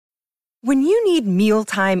When you need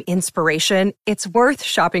mealtime inspiration, it's worth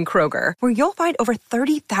shopping Kroger, where you'll find over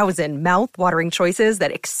 30,000 mouth-watering choices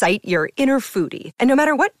that excite your inner foodie. And no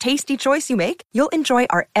matter what tasty choice you make, you'll enjoy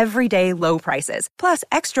our everyday low prices, plus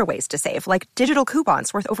extra ways to save, like digital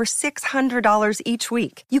coupons worth over $600 each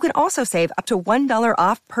week. You can also save up to $1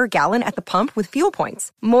 off per gallon at the pump with fuel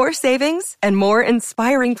points. More savings and more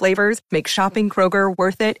inspiring flavors make shopping Kroger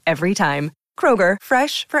worth it every time. Kroger,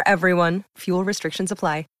 fresh for everyone. Fuel restrictions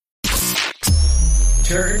apply.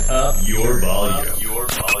 Turn up your volume.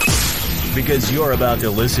 Because you're about to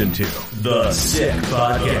listen to The Sick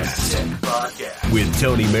Podcast with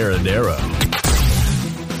Tony Marinaro.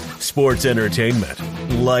 Sports entertainment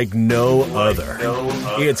like no other.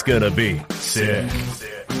 It's gonna be sick.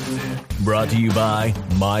 Brought to you by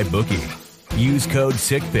MyBookie. Use code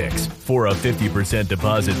SickPicks for a 50%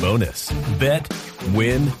 deposit bonus. Bet,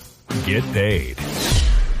 win, get paid.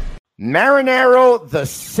 Marinaro, The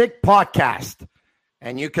Sick Podcast.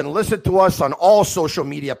 And you can listen to us on all social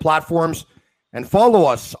media platforms and follow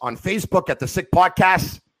us on Facebook at The Sick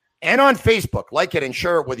Podcast and on Facebook. Like it and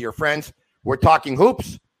share it with your friends. We're talking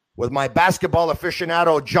hoops with my basketball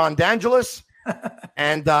aficionado, John D'Angelis.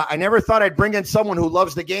 And I never thought I'd bring in someone who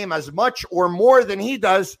loves the game as much or more than he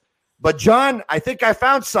does. But John, I think I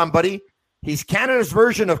found somebody. He's Canada's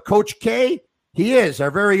version of Coach K. He is our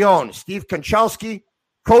very own Steve Konchalski.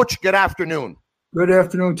 Coach, good afternoon. Good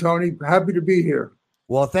afternoon, Tony. Happy to be here.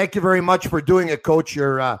 Well, thank you very much for doing it, Coach.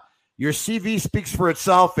 Your CV speaks for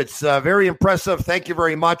itself. It's very impressive. Thank you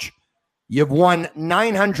very much. You've won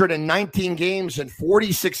 919 games in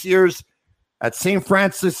 46 years at St.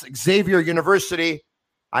 Francis Xavier University.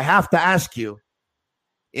 I have to ask you,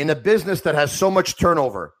 in a business that has so much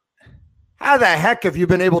turnover, how the heck have you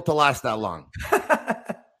been able to last that long?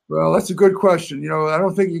 Well, that's a good question. I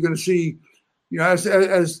don't think you're going to see, as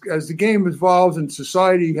the game evolves and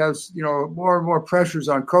society has, more and more pressures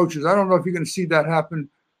on coaches. I don't know if you're going to see that happen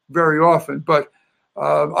very often. But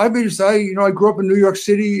I grew up in New York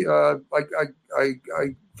City. I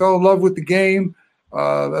fell in love with the game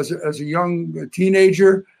as a young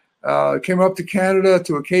teenager. Came up to Canada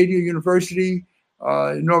to Acadia University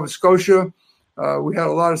in Nova Scotia. We had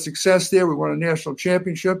a lot of success there. We won a national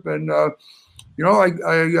championship, and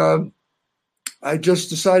I just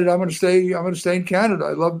decided I'm going to stay in Canada.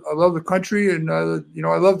 I love the country, and I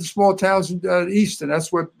love the small towns in the east, and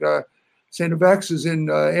that's what St. FX is in.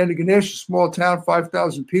 Antigonish, a small town,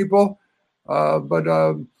 5,000 people.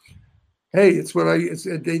 Hey,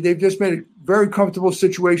 they've just made a very comfortable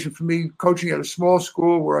situation for me coaching at a small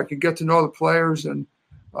school where I can get to know the players and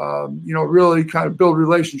really kind of build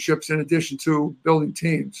relationships in addition to building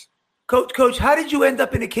teams. Coach, how did you end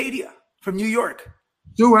up in Acadia from New York?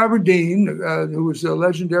 Stu Aberdeen, who was a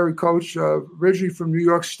legendary coach, originally from New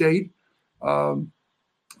York State,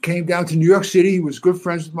 came down to New York City. He was good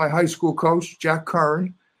friends with my high school coach, Jack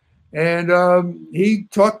Curran, and he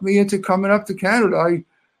talked me into coming up to Canada. I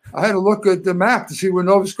had to look at the map to see where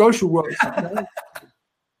Nova Scotia was. But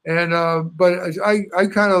I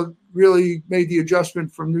kind of really made the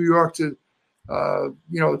adjustment from New York to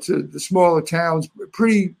the smaller towns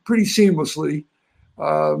pretty seamlessly.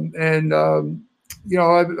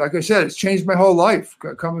 Like I said, it's changed my whole life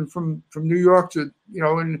coming from New York to,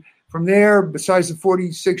 and from there, besides the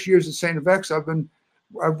 46 years at St. FX,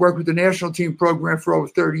 I've worked with the national team program for over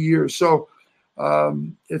 30 years. So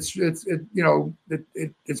it's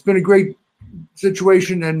been a great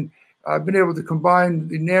situation, and I've been able to combine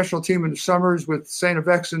the national team in the summers with St.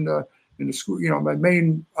 FX in the school, my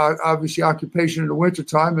main obviously occupation in the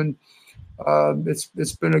wintertime, and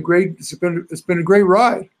it's been a great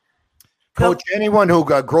ride. Coach, anyone who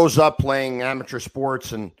grows up playing amateur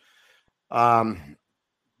sports and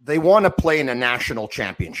they want to play in a national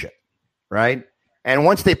championship, right? And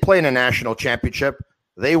once they play in a national championship,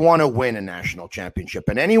 they want to win a national championship.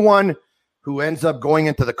 And anyone who ends up going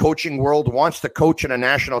into the coaching world wants to coach in a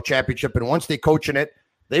national championship. And once they coach in it,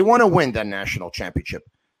 they want to win that national championship.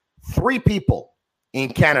 3 people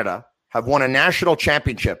in Canada have won a national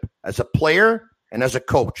championship as a player and as a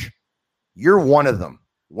coach. You're one of them.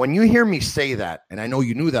 When you hear me say that, and I know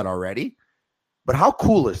you knew that already, but how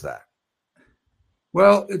cool is that?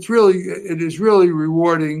 Well, it is really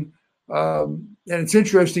rewarding. And it's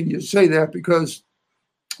interesting you say that because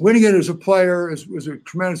winning it as a player was a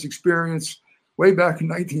tremendous experience way back in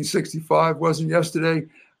 1965. Wasn't yesterday,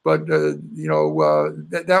 but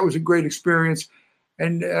that was a great experience.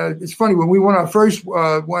 And it's funny, when we won our first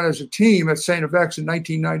one as a team at St. FX in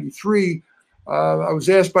 1993, I was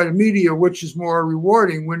asked by the media which is more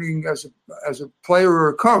rewarding, winning as a player or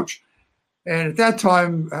a coach. And at that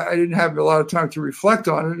time, I didn't have a lot of time to reflect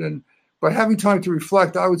on it. but having time to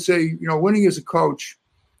reflect, I would say, winning as a coach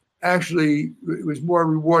actually was more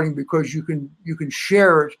rewarding because you can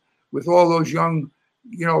share it with all those young,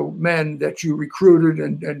 men that you recruited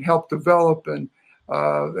and helped develop. And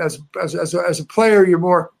as a player, you're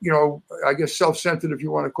more, I guess, self-centered, if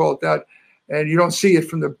you want to call it that, and you don't see it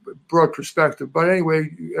from the broad perspective. But anyway,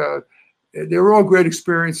 they were all great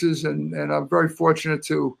experiences, and I'm very fortunate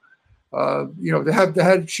to, to have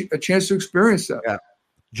a chance to experience that. Yeah.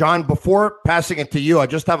 John, before passing it to you, I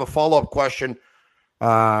just have a follow-up question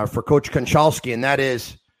for Coach Konchalski, and that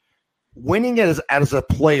is, winning as a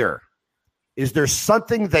player, is there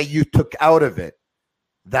something that you took out of it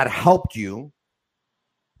that helped you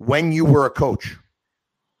when you were a coach?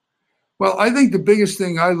 Well, I think the biggest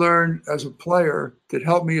thing I learned as a player that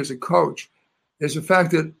helped me as a coach is the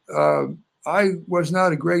fact that I was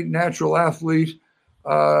not a great natural athlete.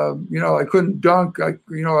 I couldn't dunk. I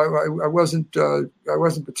wasn't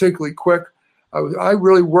particularly quick. I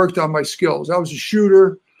really worked on my skills. I was a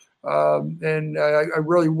shooter, and I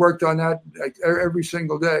really worked on that every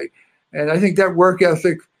single day. And I think that work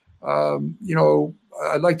ethic,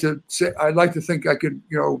 I'd like to think I could,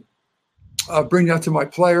 bring that to my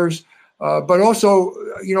players. But also,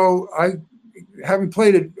 having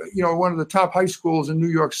played at, one of the top high schools in New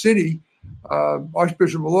York City,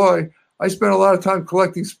 Archbishop Malloy, I spent a lot of time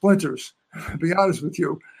collecting splinters, to be honest with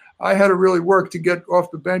you. I had to really work to get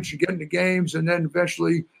off the bench and get into games, and then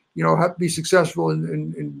eventually, have to be successful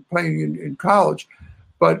in playing in college.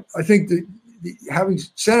 But I think that having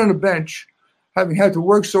sat on a bench, having had to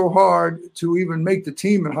work so hard to even make the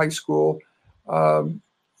team in high school,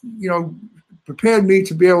 prepared me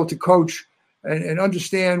to be able to coach and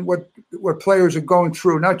understand what players are going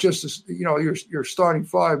through, not just your starting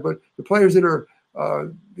five, but the players that are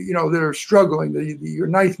that are struggling, your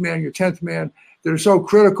ninth man, your 10th man, that are so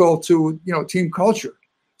critical to team culture.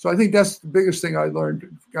 So I think that's the biggest thing I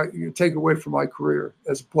learned, take away from my career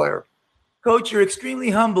as a player. Coach, you're extremely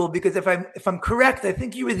humble because if I'm correct, I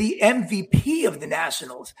think you were the MVP of the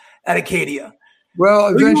Nationals at Acadia. Well,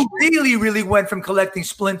 eventually, you really went from collecting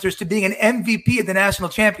splinters to being an MVP at the national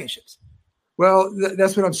championships. Well,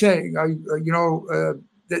 that's what I'm saying.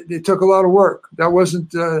 It took a lot of work. That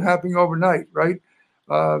wasn't happening overnight, right?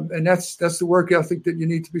 And that's the work ethic that you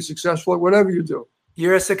need to be successful at whatever you do.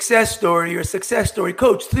 You're a success story.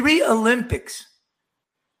 Coach, 3 Olympics.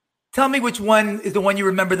 Tell me which one is the one you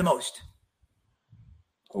remember the most.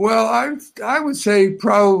 Well, I would say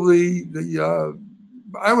probably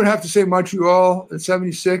I would have to say Montreal in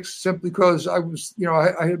 '76, simply because I was,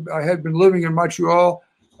 I had been living in Montreal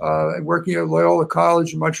and working at Loyola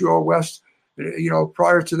College in Montreal West,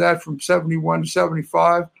 prior to that from 71 to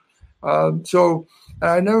 75. So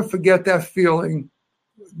I never forget that feeling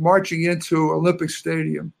marching into Olympic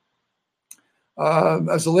Stadium.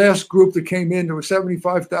 As the last group that came in, there were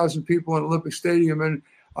 75,000 people in Olympic Stadium. And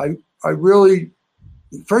I really,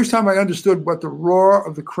 the first time I understood what the roar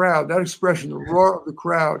of the crowd, that expression, the roar of the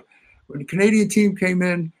crowd, when the Canadian team came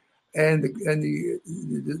in and the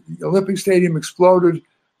Olympic Stadium exploded,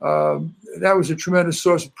 that was a tremendous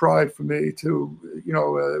source of pride for me too. It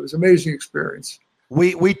was an amazing experience.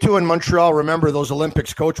 We too in Montreal remember those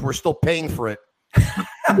Olympics, Coach. We're still paying for it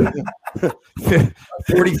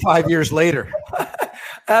 45 years later.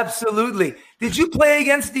 Absolutely. Did you play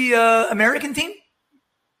against the American team?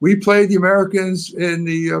 We played the Americans in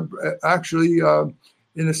the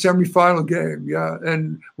in the semifinal game. Yeah.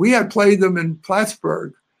 And we had played them in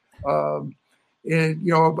Plattsburgh, about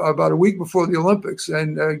a week before the Olympics,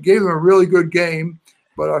 and gave them a really good game.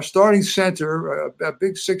 But our starting center, a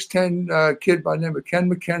big 6'10" kid by the name of Ken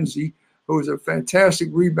McKenzie, who was a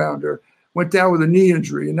fantastic rebounder, went down with a knee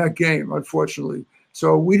injury in that game, unfortunately.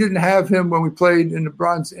 So we didn't have him when we played in the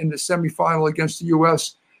semifinal against the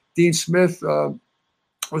U.S. Dean Smith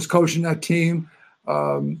was coaching that team. We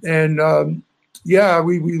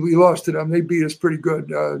lost to them. They beat us pretty good,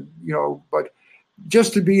 but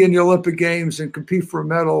just to be in the Olympic Games and compete for a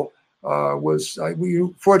medal we were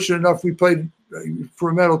fortunate enough. We played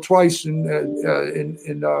for a medal twice in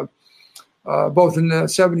both in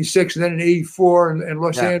 76 and then in 84 in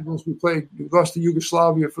Los Angeles. We lost to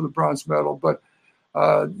Yugoslavia for the bronze medal. But,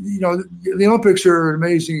 the Olympics are an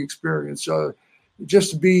amazing experience.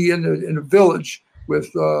 Just to be in a village with,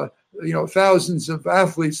 thousands of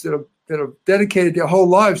athletes that have dedicated their whole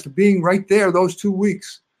lives to being right there those 2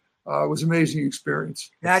 weeks was an amazing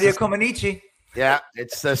experience. Nadia Comaneci. Yeah,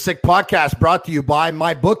 it's the Sick Podcast brought to you by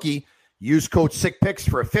MyBookie. Use code SickPicks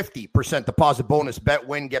for a 50% deposit bonus. Bet,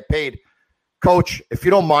 win, get paid. Coach, if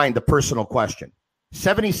you don't mind, the personal question.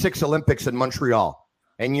 76 Olympics in Montreal,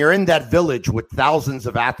 and you're in that village with thousands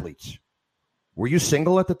of athletes. Were you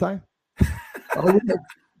single at the time?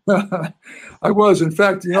 I was. In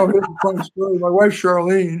fact, here's a funny story. My wife,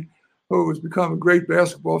 Charlene, who has become a great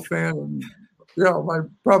basketball fan, and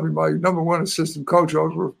probably my number one assistant coach.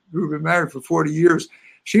 We've been married for 40 years.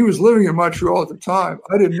 She was living in Montreal at the time.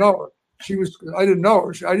 I didn't know her. I didn't know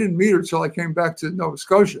her. I didn't meet her until I came back to Nova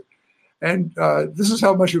Scotia. And this is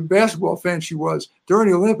how much of a basketball fan she was. During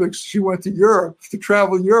the Olympics, she went to Europe to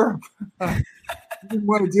travel Europe. She didn't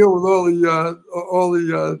want to deal with all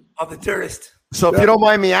the tourists. So, if you don't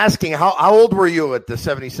mind me asking, how old were you at the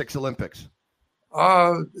 '76 Olympics?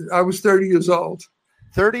 I was 30 years old.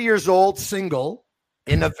 30 years old, single,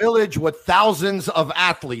 in a village with thousands of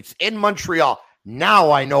athletes in Montreal.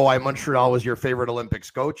 Now I know why Montreal was your favorite Olympics,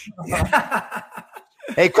 Coach.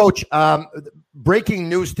 Hey, Coach, breaking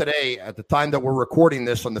news today at the time that we're recording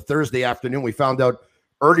this on the Thursday afternoon, we found out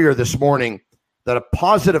earlier this morning that a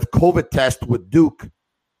positive COVID test with Duke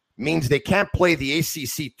means they can't play the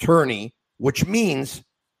ACC tourney, which means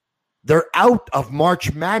they're out of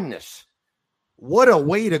March Madness. What a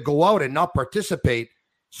way to go out and not participate.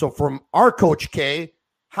 So from our Coach K,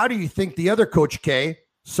 how do you think the other Coach K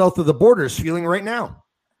south of the border is feeling right now?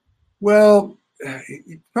 Well,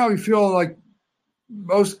 you probably feel like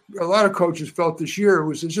a lot of coaches felt this year.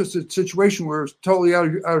 It's just a situation where it's totally out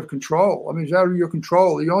of control. I mean, it's out of your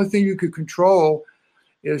control. The only thing you could control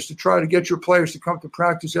is to try to get your players to come to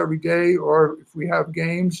practice every day, or if we have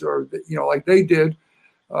games, or like they did,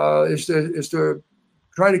 is to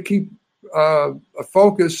try to keep a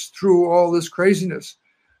focus through all this craziness.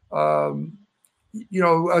 As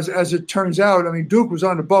it turns out, I mean, Duke was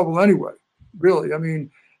on the bubble anyway. Really, I mean,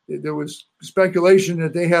 there was speculation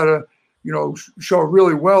that they had to, show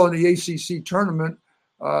really well in the ACC tournament.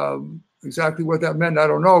 Exactly what that meant, I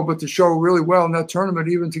don't know, but to show really well in that tournament,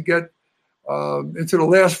 even to get into the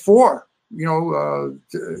last four, to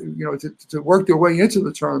work their way into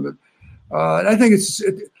the tournament. And I think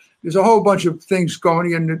there's a whole bunch of things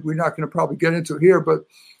going in that we're not going to probably get into here, but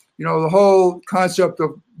the whole concept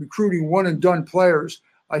of recruiting one and done players,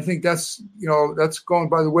 I think that's going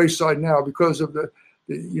by the wayside now because of the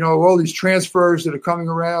all these transfers that are coming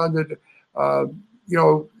around, that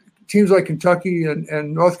teams like Kentucky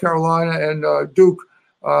and North Carolina and Duke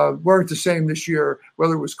weren't the same this year,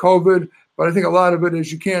 whether it was COVID, but I think a lot of it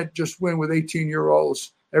is you can't just win with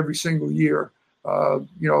 18-year-olds every single year.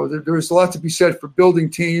 There's a lot to be said for building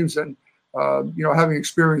teams and having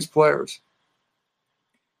experienced players.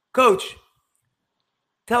 Coach,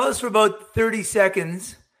 tell us for about 30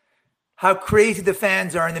 seconds how crazy the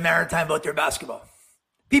fans are in the Maritime about their basketball.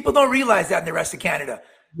 People don't realize that in the rest of Canada.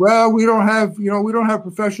 Well, we don't have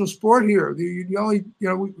professional sport here. The only,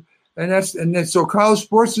 so college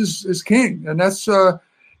sports is king. And that's,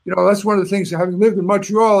 that's one of the things, having lived in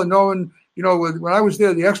Montreal and knowing, when I was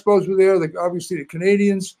there, the Expos were there, obviously the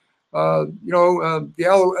Canadians, the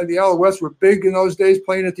Alouettes were big in those days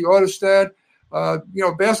playing at the Autostad.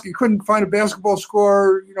 You couldn't find a basketball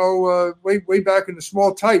score, way back in the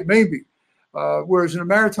small type, maybe. Whereas in the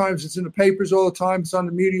Maritimes, it's in the papers all the time. It's on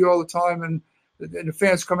the media all the time. And the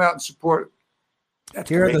fans come out and support it. That's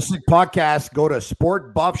here at the Sick Podcast. Go to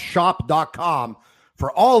sportbuffshop.com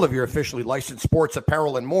for all of your officially licensed sports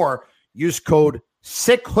apparel and more. Use code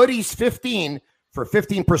SICKHoodies15 for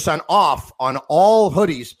 15% off on all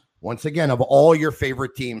hoodies, once again, of all your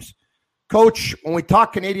favorite teams. Coach, when we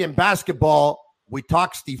talk Canadian basketball, we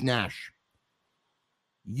talk Steve Nash.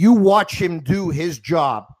 You watch him do his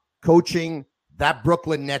job coaching that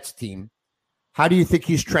Brooklyn Nets team. How do you think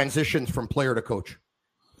he's transitioned from player to coach?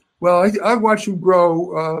 Well, I watched him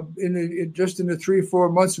grow in the 3 or 4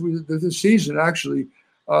 months of the season, actually.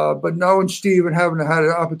 But knowing Steve and having had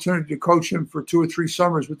an opportunity to coach him for 2 or 3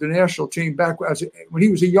 summers with the national team back when he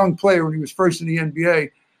was a young player, when he was first in the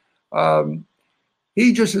NBA,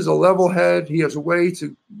 he just is a level head. He has a way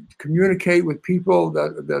to communicate with people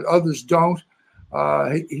that others don't.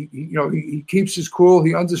 He keeps his cool.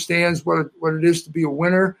 He understands what it is to be a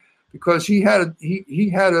winner, because he had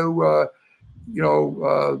to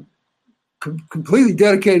completely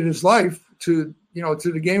dedicated his life to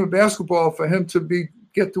the game of basketball for him to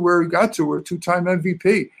get to where he got to, a 2-time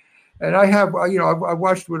MVP. And I've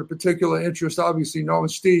watched with a particular interest, obviously knowing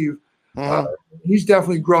Steve. He's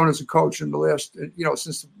definitely grown as a coach in the last,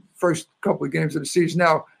 since the first couple of games of the season.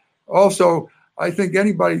 Now, also, I think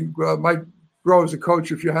anybody might grow as a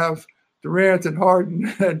coach if you have Durant and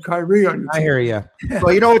Harden and Kyrie on your team. I hear you.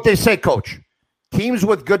 Well, you know what they say, Coach? Teams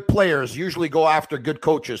with good players usually go after good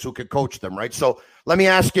coaches who could coach them, right? So let me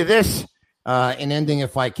ask you this in ending,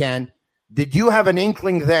 if I can. Did you have an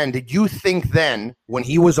inkling then? Did you think then, when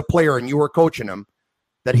he was a player and you were coaching him,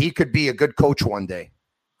 that he could be a good coach one day?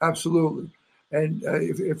 Absolutely. And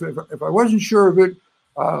if I wasn't sure of it,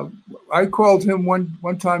 I called him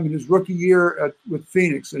one time in his rookie year with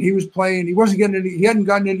Phoenix, and he was playing. He hadn't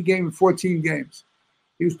gotten any game in 14 games.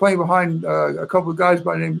 He was playing behind a couple of guys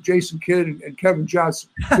by the name of Jason Kidd and Kevin Johnson,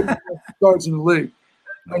 guards in the league.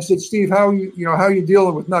 And I said, Steve, how are you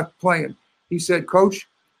dealing with not playing? He said, Coach,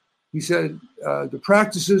 the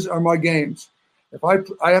practices are my games. If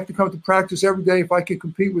I have to come to practice every day, if I can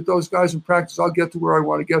compete with those guys in practice, I'll get to where I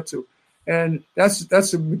want to get to. And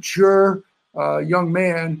that's a mature young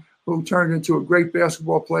man who turned into a great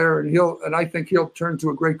basketball player, and I think he'll turn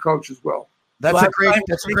into a great coach as well. That's a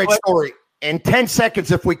great story. In 10 seconds,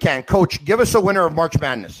 if we can, Coach, give us a winner of March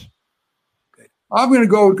Madness. I'm going to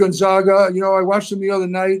go with Gonzaga. I watched them the other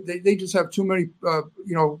night. They just have too many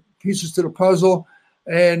pieces to the puzzle,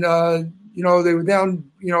 and they were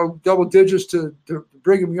down double digits to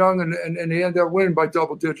Brigham Young, and they ended up winning by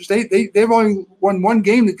double digits. They've only won one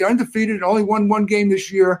game. They're undefeated and only won one game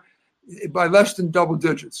this year by less than double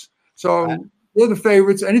digits. So they're the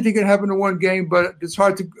favorites. Anything can happen in one game, but it's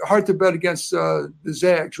hard to bet against the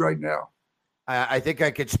Zags right now. I think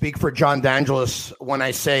I could speak for John DeAngelis when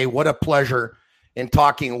I say what a pleasure in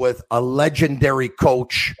talking with a legendary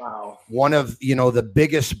coach. Wow. One of the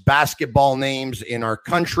biggest basketball names in our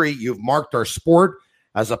country. You've marked our sport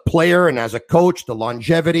as a player and as a coach, the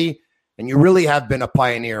longevity, and you really have been a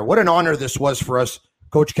pioneer. What an honor this was for us,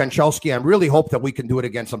 Coach Kanchelski. I really hope that we can do it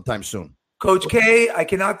again sometime soon. Coach K, I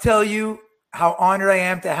cannot tell you how honored I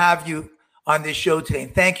am to have you on this show today.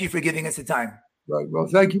 And thank you for giving us the time. Right. Well,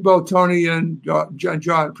 thank you both, Tony and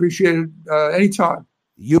John. Appreciate it anytime.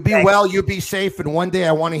 You be well, you be safe, and one day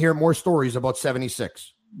I want to hear more stories about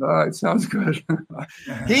 76. All right, sounds good.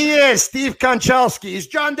 He is Steve Kanchelski. He's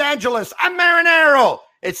John DeAngelis. I'm Marinero.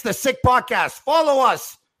 It's the Sick Podcast. Follow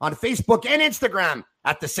us on Facebook and Instagram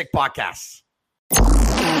at the Sick Podcast.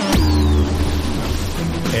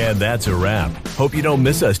 And that's a wrap. Hope you don't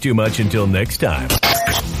miss us too much until next time.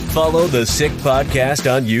 Follow the Sick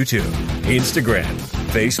Podcast on YouTube, Instagram,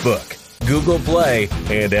 Facebook, Google Play,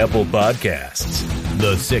 and Apple Podcasts.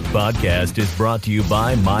 The Sick Podcast is brought to you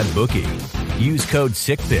by MyBookie. Use code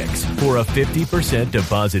SickPicks for a 50%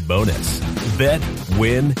 deposit bonus. Bet,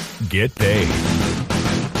 win, get paid.